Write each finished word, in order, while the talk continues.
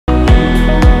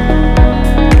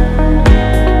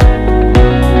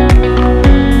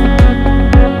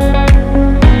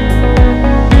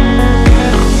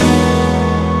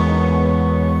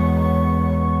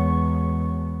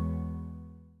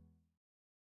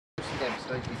side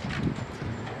slightly.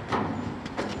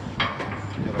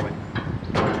 The other way.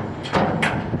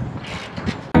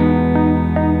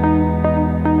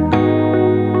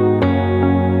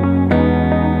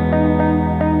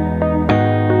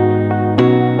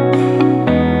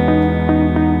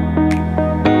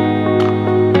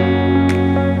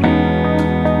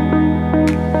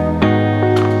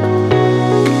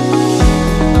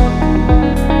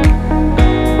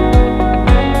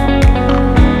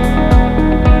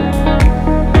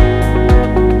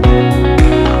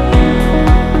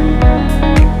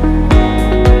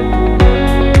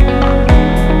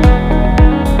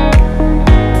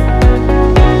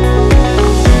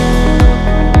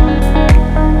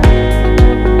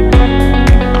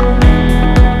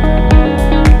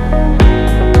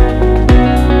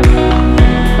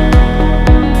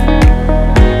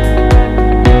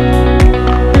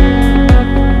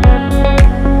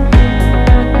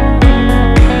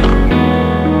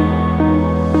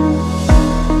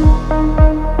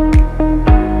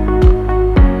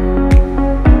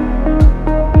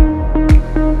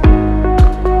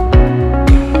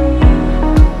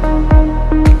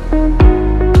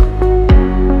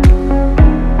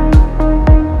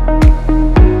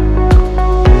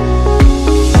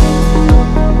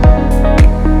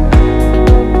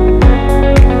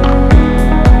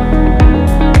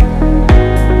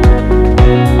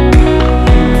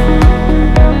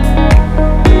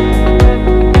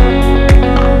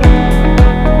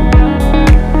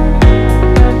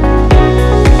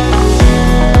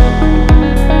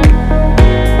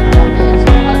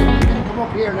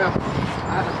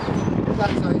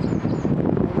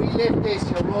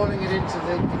 Rolling it into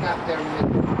the gap there in the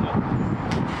middle.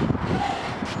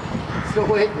 Slow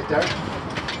hitting it there.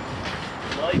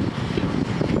 Nice.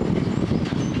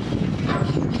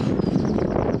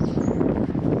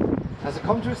 Has it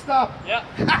come to a stop? Yeah.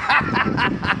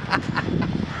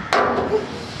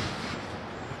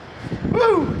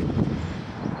 Woo!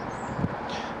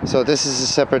 So this is a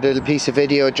separate little piece of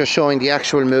video just showing the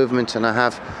actual movement, and I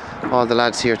have all the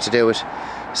lads here to do it.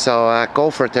 So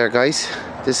go for it there, guys.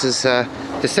 This is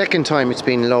the second time it's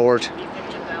been lowered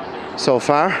so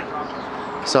far.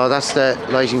 So that's the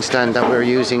lighting stand that we're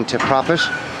using to prop it,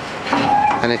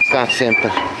 and it's that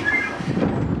simple.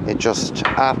 It just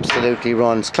absolutely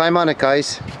runs. Climb on it,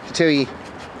 guys. 2E,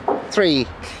 3,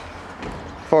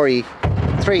 4E,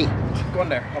 3. Go on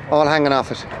there. All hanging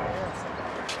off it.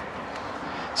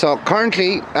 So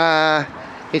currently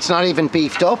it's not even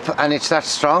beefed up, and it's that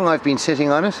strong. I've been sitting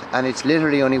on it, and it's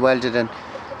literally only welded in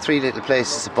 3 little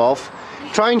places above.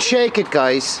 Try and shake it,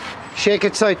 guys. Shake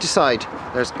it side to side.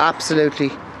 There's absolutely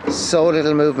so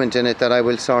little movement in it that I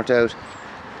will sort out,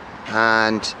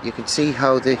 and you can see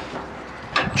how the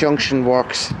junction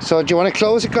works. So do you want to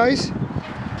close it, guys?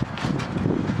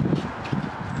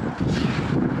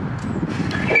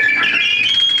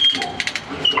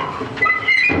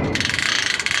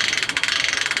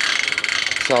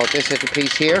 So this little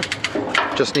piece here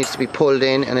just needs to be pulled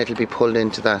in, and it'll be pulled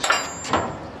into that.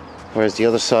 Whereas the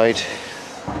other side,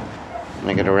 when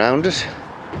I get around it,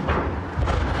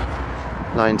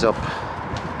 lines up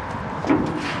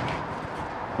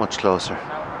much closer.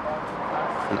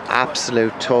 An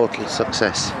absolute total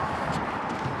success,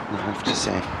 I have to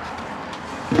say.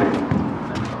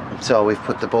 So we've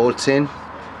put the bolts in,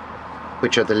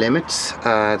 which are the limits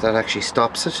that actually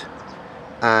stops it,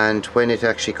 and when it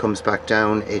actually comes back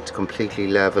down, it's completely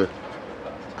level,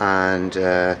 and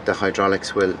the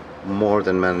hydraulics will more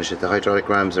than manage it. The hydraulic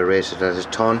rams are rated at a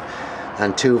ton,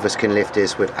 and 2 of us can lift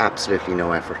this with absolutely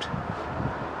no effort.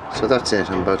 So that's it.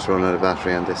 I'm about to run out of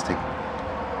battery on this thing.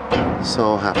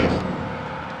 So happy.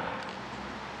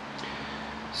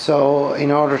 So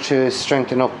in order to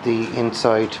strengthen up the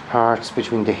inside parts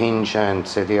between the hinge and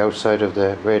say the outside of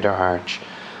the radar arch,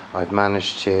 I've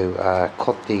managed to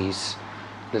cut these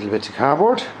little bits of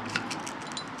cardboard,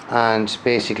 and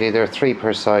basically there are 3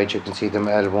 per side. You can see them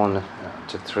L1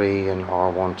 to 3 and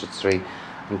R1 to 3,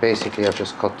 and basically I've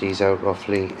just cut these out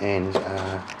roughly in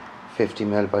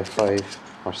 50mm by 5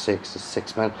 or 6 is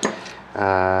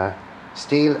 6mm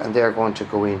steel, and they're going to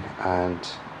go in and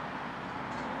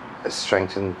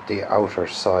strengthen the outer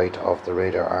side of the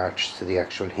radar arch to the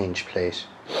actual hinge plate.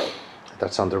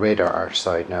 That's on the radar arch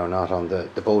side now, not on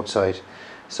the boat side.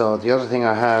 So the other thing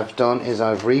I have done is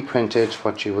I've reprinted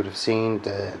what you would have seen,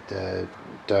 the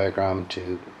diagram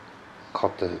to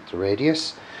cut the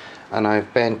radius, and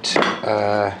I've bent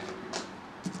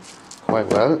quite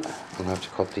well. I'll have to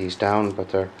cut these down, but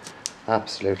they're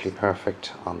absolutely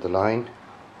perfect on the line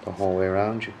the whole way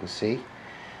around, you can see,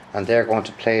 and they're going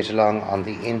to play it along on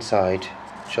the inside,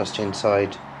 just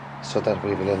inside so that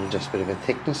we have a little just bit of a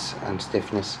thickness and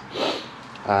stiffness.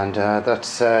 And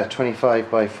that's 25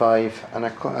 by 5, and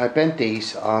I bent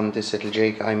these on this little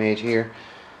jig I made here.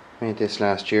 Made this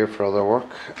last year for other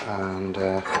work,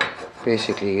 and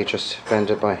basically you just bend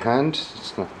it by hand.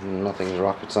 It's nothing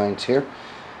rocket science here,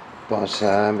 but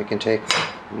we can take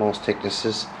most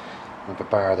thicknesses. I have a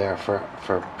bar there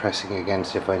for pressing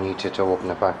against if I need to open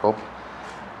it back up.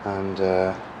 And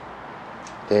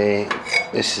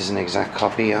this is an exact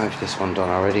copy. I have this one done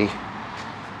already.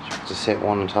 Just sit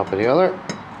one on top of the other,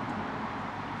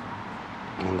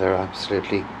 and they're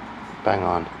absolutely bang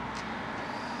on.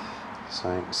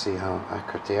 So you can see how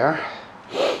accurate they are.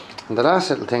 And the last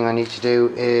little thing I need to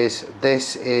do is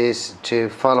to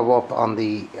follow up on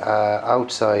the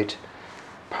outside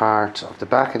part of the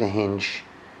back of the hinge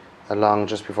along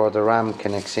just before the ram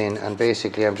connects in. And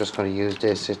basically I'm just going to use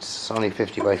this. It's only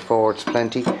 50 by 4, it's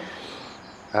plenty.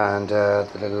 And the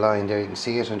little line there, you can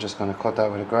see it. I'm just going to cut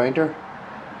that with a grinder.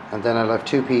 And then I'll have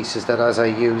two pieces that as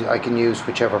I can use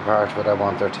whichever part of it I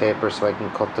want their taper, so I can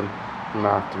cut them and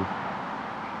mark them.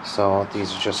 So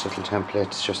these are just little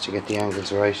templates just to get the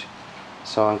angles right.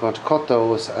 So I'm going to cut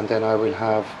those, and then I will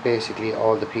have basically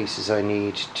all the pieces I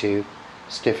need to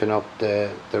stiffen up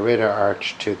the radar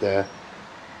arch to the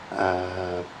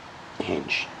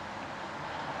hinge.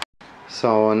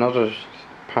 So another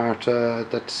part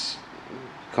that's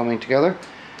coming together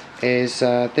is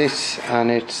this, and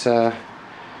it's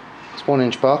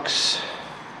 1-inch box.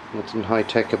 Nothing high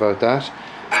tech about that.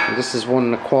 And this is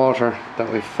 1 1/4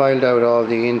 that we've filed out all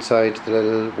the inside, the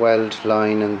little weld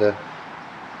line and the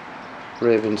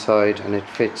rib inside, and it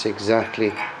fits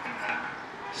exactly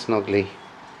snugly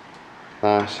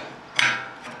that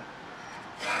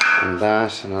and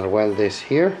that. And I'll weld this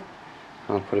here.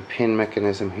 I'll put a pin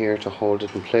mechanism here to hold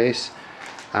it in place,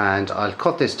 and I'll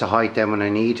cut this to height then when I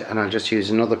need, and I'll just use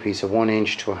another piece of 1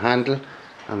 inch to a handle,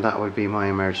 and that will be my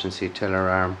emergency tiller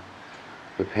arm.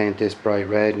 We'll paint this bright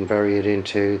red and bury it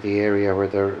into the area where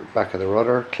the back of the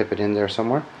rudder, clip it in there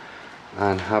somewhere,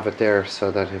 and have it there so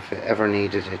that if ever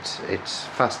needed, it's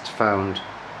fast found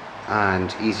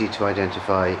and easy to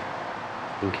identify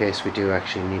in case we do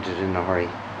actually need it in a hurry.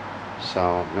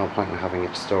 So no point in having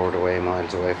it stored away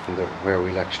miles away from where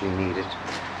we'll actually need it.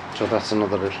 So that's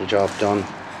another little job done.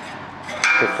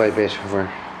 Bit by bit we're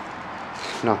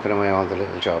knocking away all the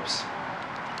little jobs.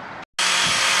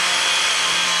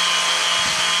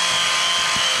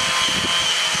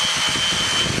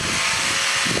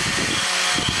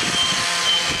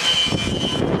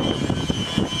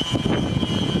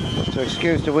 So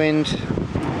excuse the wind,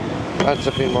 lads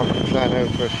have been working flat out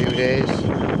for a few days,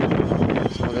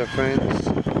 some of their friends.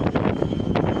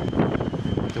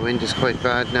 The wind is quite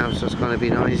bad now, so it's going to be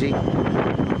noisy.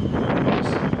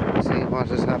 Let's see what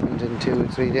has happened in 2 or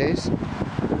 3 days.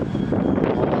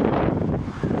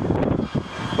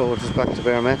 Boat is back to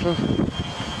bare metal,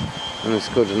 and it's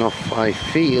good enough. I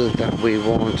feel that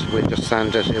with just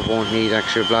sand it won't need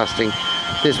actual blasting.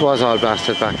 This was all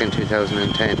blasted back in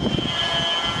 2010.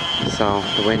 So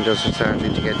the windows are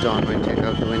starting to get done. We'll take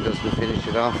out the windows and finish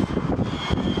it off.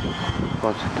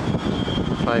 But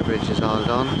the flybridge is all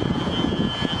done.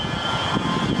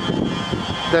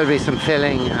 There'll be some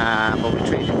filling, but we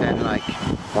treat it then like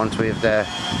once we have the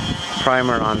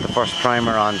primer on, the first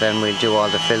primer on, then we'll do all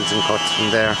the fills and cuts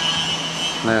from there.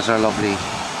 And there's our lovely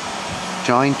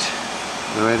joint,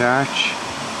 the red arch.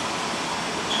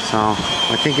 So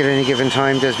I think at any given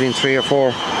time there's been 3 or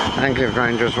 4 angler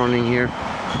grinders running here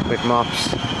with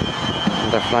mops,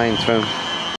 and they're flying through.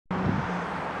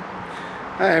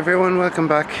 Hi everyone, welcome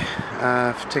back.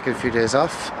 I've taken a few days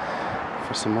off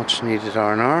for some much needed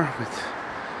R&R with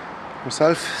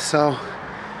myself, so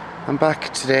I'm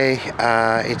back today.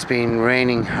 It's been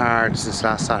raining hard since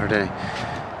last Saturday,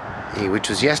 which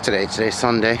was yesterday. Today's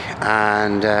Sunday,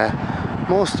 and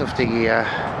most of the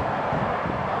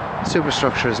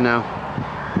superstructure is now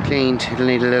cleaned. It'll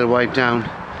need a little wipe down,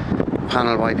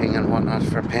 panel wiping and whatnot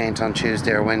for paint on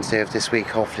Tuesday or Wednesday of this week.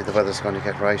 Hopefully the weather's going to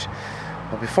get right.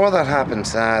 But before that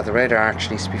happens, the radar arch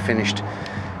needs to be finished.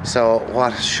 So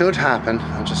what should happen,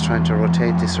 I'm just trying to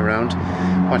rotate this around,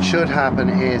 what should happen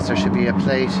is there should be a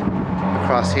plate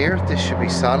across here. This should be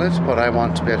solid, but I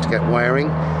want to be able to get wiring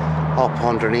up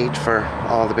underneath for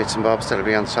all the bits and bobs that'll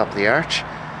be on the top of the arch.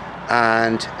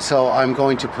 And so I'm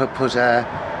going to put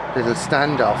little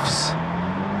standoffs,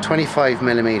 25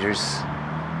 millimeters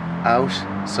out,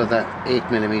 so that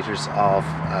 8 millimeters of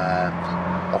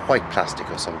a white plastic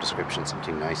of some description,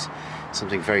 something nice,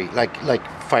 something very like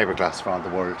fiberglass for all the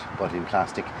world, but in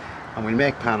plastic. And we'll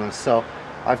make panels. So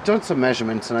I've done some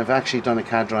measurements, and I've actually done a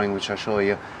CAD drawing which I'll show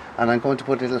you, and I'm going to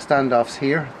put little standoffs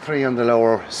here, 3 on the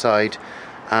lower side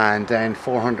and then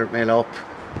 400mm up,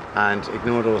 and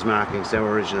ignore those markings, they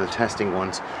were original testing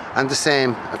ones. And the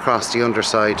same across the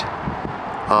underside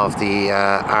of the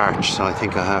arch, so I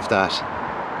think I have that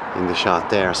in the shot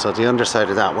there. So the underside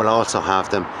of that will also have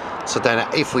them, so then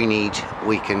if we need,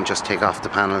 we can just take off the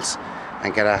panels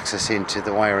and get access into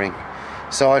the wiring.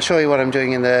 So I'll show you what I'm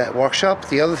doing in the workshop.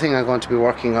 The other thing I'm going to be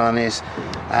working on is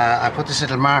I put this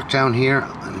little mark down here,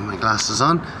 and my glasses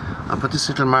on. I'll put this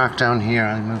little mark down here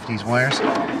and move these wires.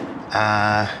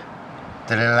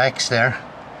 The little X there,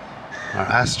 or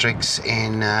asterisks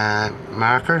in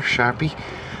marker, Sharpie,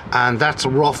 and that's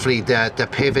roughly the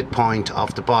pivot point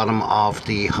of the bottom of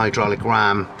the hydraulic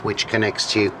ram, which connects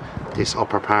to this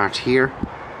upper part here.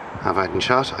 Have I in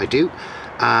shot? I do.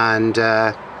 And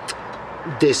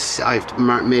this, I've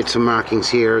made some markings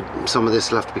here. Some of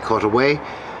this will have to be cut away,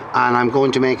 and I'm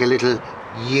going to make a little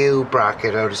U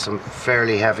bracket out of some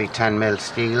fairly heavy 10mm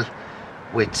steel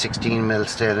with 16mm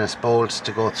stainless bolts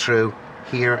to go through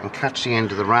here and catch the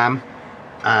end of the ram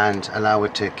and allow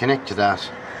it to connect to that,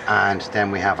 and then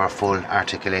we have our full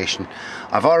articulation.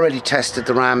 I've already tested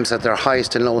the rams at their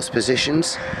highest and lowest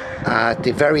positions. At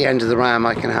the very end of the ram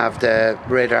I can have the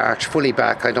radar arch fully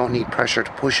back. I don't need pressure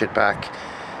to push it back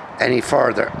any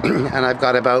further. And I've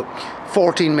got about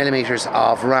 14mm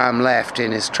of ram left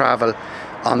in its travel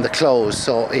on the close,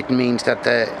 so it means that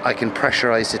I can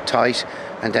pressurize it tight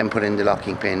and then put in the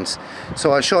locking pins.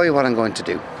 So I'll show you what I'm going to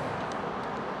do.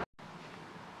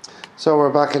 So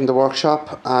we're back in the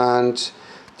workshop, and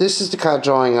this is the CAD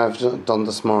drawing I've done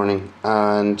this morning,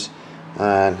 and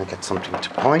I'll get something to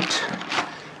point.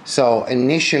 So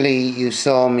initially you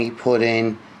saw me put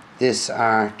in this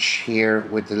arch here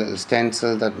with the little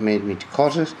stencil that made me to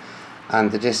cut it,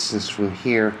 and the distance from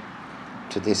here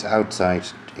to this outside,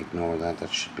 ignore that,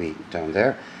 that should be down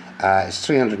there, it's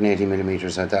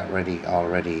 380mm. I had that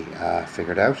already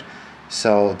figured out.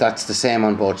 So that's the same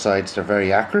on both sides, they're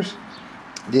very accurate.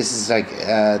 This is like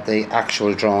the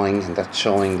actual drawing, and that's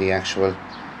showing the actual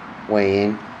way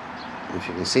in, if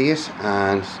you can see it.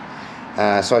 And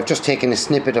so I've just taken a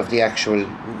snippet of the actual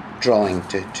drawing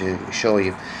to show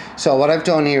you. So what I've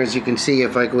done here is, you can see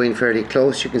if I go in fairly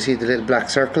close, you can see the little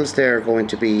black circles. They're going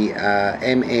to be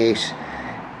M8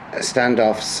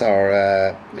 standoffs,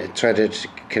 or threaded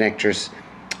connectors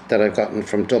that I've gotten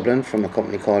from Dublin from a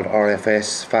company called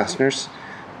RFS Fasteners,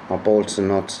 or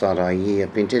boltsandnuts.ie.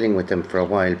 I've been dealing with them for a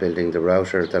while, building the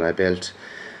router that I built,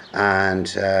 and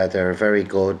they're very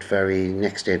good, very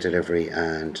next day delivery,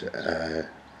 and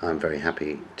I'm very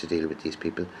happy to deal with these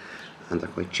people, and they're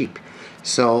quite cheap.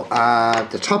 So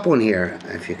the top one here,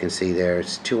 if you can see there,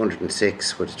 it's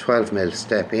 206 with a 12mm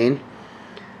step in,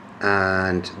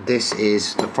 and this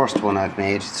is the first one I've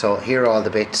made. So here are all the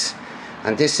bits,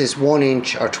 and this is 1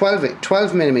 inch or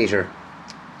 12mm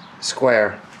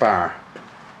square bar.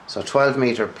 So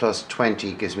 12m plus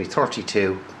 20 gives me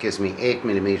 32, it gives me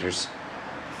 8mm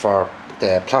for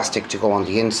the plastic to go on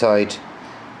the inside,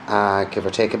 give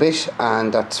or take a bit,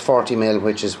 and that's 40mm,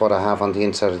 which is what I have on the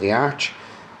inside of the arch,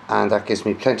 and that gives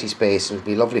me plenty space. It'll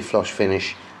be lovely flush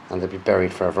finish, and they'll be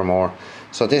buried forevermore.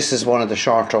 So this is one of the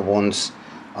shorter ones.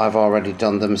 I've already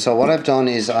done them. So what I've done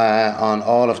is on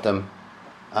all of them,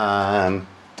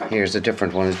 here's a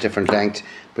different one, it's different length,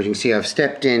 but you can see I've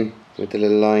stepped in with the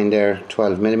little line there,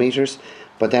 12mm,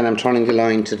 but then I'm turning the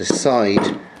line to the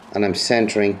side and I'm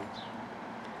centering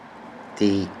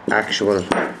the actual,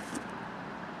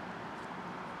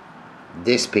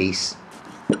 this piece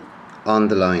on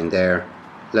the line there,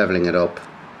 leveling it up,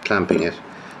 clamping it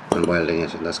and welding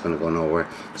it, and that's going to go nowhere.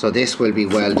 So this will be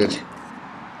welded,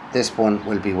 this one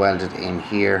will be welded in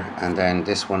here, and then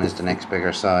this one is the next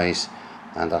bigger size,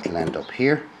 and that'll end up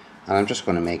here. And I'm just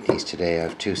going to make these today. I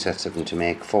have 2 sets of them to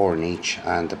make, 4 in each,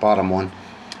 and the bottom one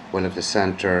will have the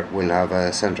center, will have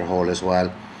a center hole as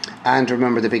well. And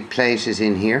remember, the big plate is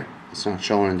in here, it's not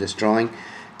shown in this drawing,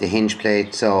 the hinge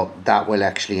plate, so that will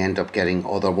actually end up getting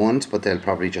other ones, but they'll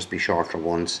probably just be shorter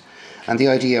ones. And the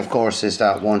idea, of course, is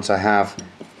that once I have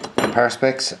the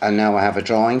perspex and now I have a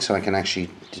drawing, so I can actually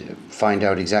find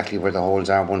out exactly where the holes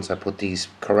are once I put these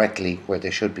correctly where they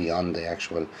should be on the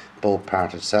actual boat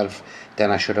part itself,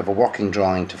 then I should have a working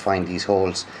drawing to find these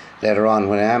holes later on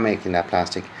when I am making that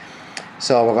plastic.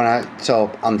 So we're gonna,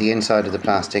 so on the inside of the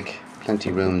plastic,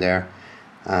 plenty room there,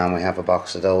 and we have a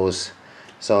box of those.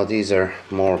 So these are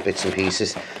more bits and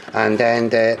pieces, and then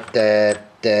the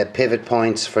pivot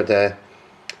points for the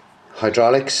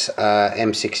hydraulics,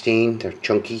 M16, they're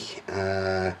chunky,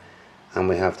 and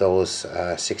we have those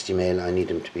 60mm. I need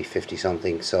them to be 50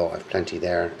 something, so I've plenty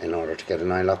there in order to get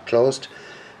an eye lock closed.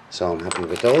 so I'm happy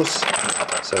with those.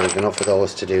 So we've enough of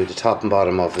those to do the top and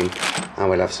bottom of them, and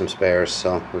we'll have some spares,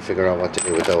 so we'll figure out what to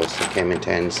do with those. They came in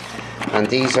 10s, and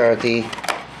these are the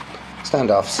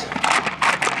standoffs,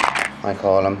 I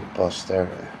call them, but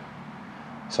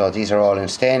so these are all in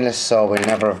stainless, so we'll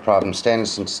never have a problem.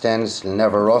 Stainless into stainless, it'll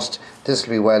never rust. This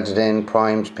will be welded in,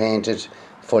 primed, painted,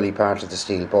 fully part of the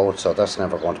steel boat, so that's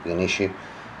never going to be an issue.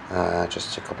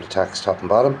 Just a couple of tacks top and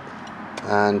bottom,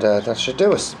 and that should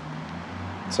do us.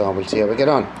 So we'll see how we get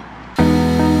on.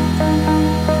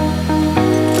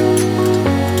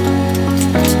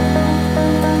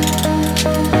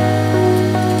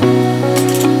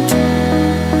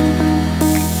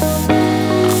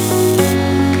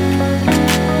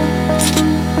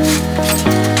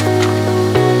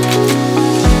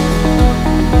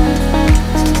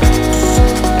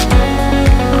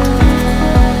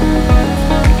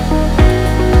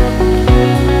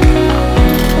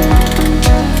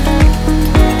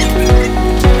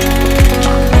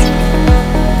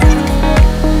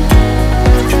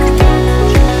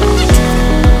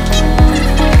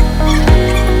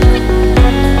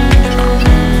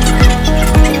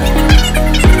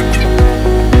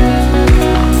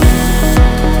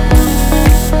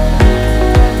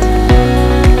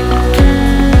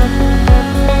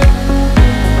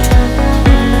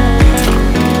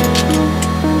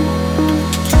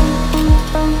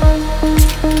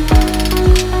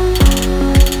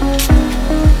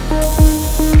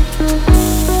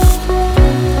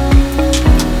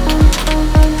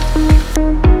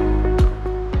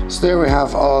 So there we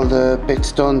have all the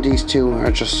bits done. These two are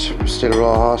just still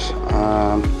raw hot.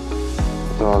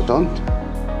 They're all done,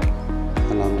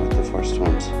 along with the first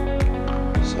ones.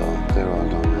 So they're all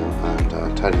done now, and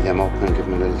I'll tidy them up and give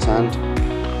them a little sand.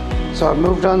 So I've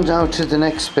moved on now to the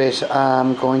next bit.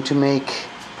 I'm going to make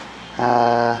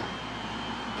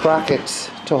brackets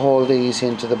to hold these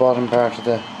into the bottom part of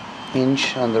the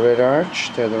hinge on the red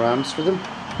arch. They're the rams for them.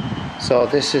 So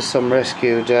this is some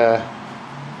rescued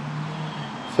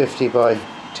 50 by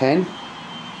 10,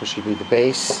 which will be the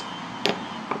base,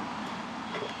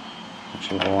 which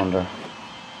will go under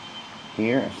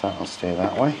here, if that will stay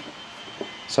that way.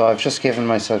 So I've just given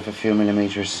myself a few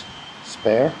millimeters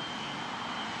spare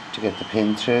to get the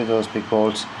pin through those big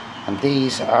bolts, and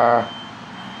these are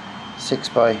 6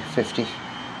 by 50.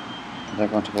 They're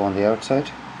going to go on the outside,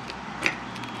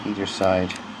 either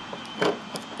side,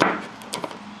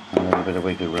 and a little bit of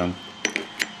wiggle room.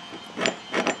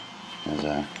 There's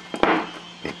a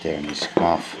bit there needs to come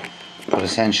off, but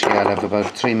essentially I'll have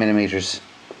about 3 millimeters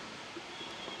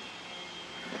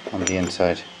on the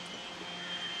inside,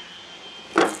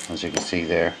 as you can see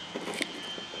there.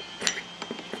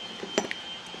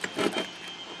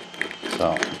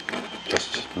 So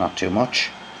just not too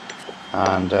much,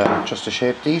 and just to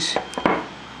shape these,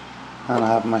 and I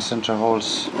have my center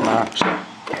holes marked.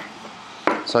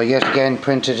 So yet again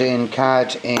printed in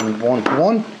CAD in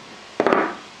 1:1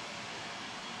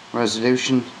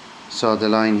 resolution, so the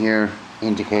line here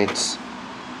indicates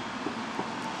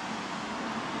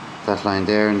that line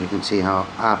there, and you can see how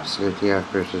absolutely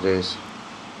accurate it is.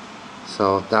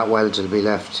 So that weld will be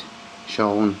left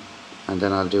shown, and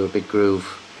then I'll do a big groove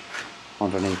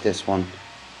underneath this one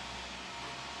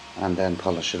and then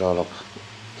polish it all up.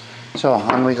 So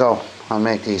on we go. I'll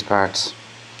make these parts.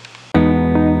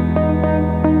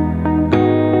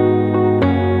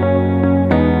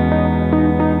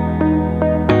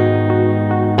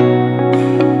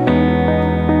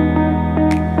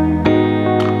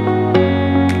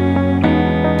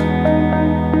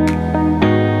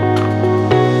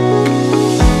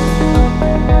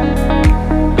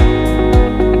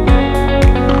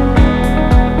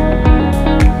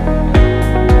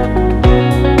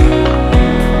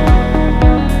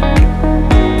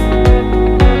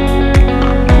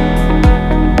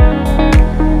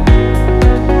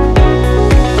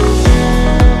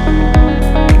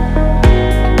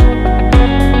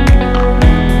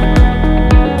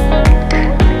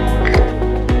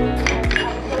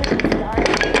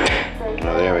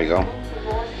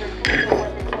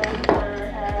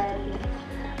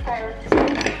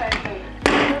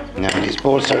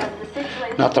 Bolts are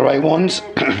not the right ones,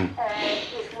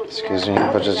 excuse me,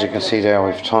 but as you can see there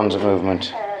we've tons of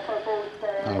movement.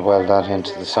 I'll weld that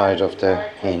into the side of the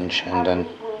hinge and then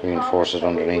reinforce it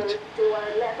underneath.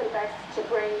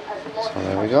 So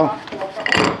there we go,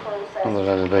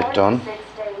 another little bit done.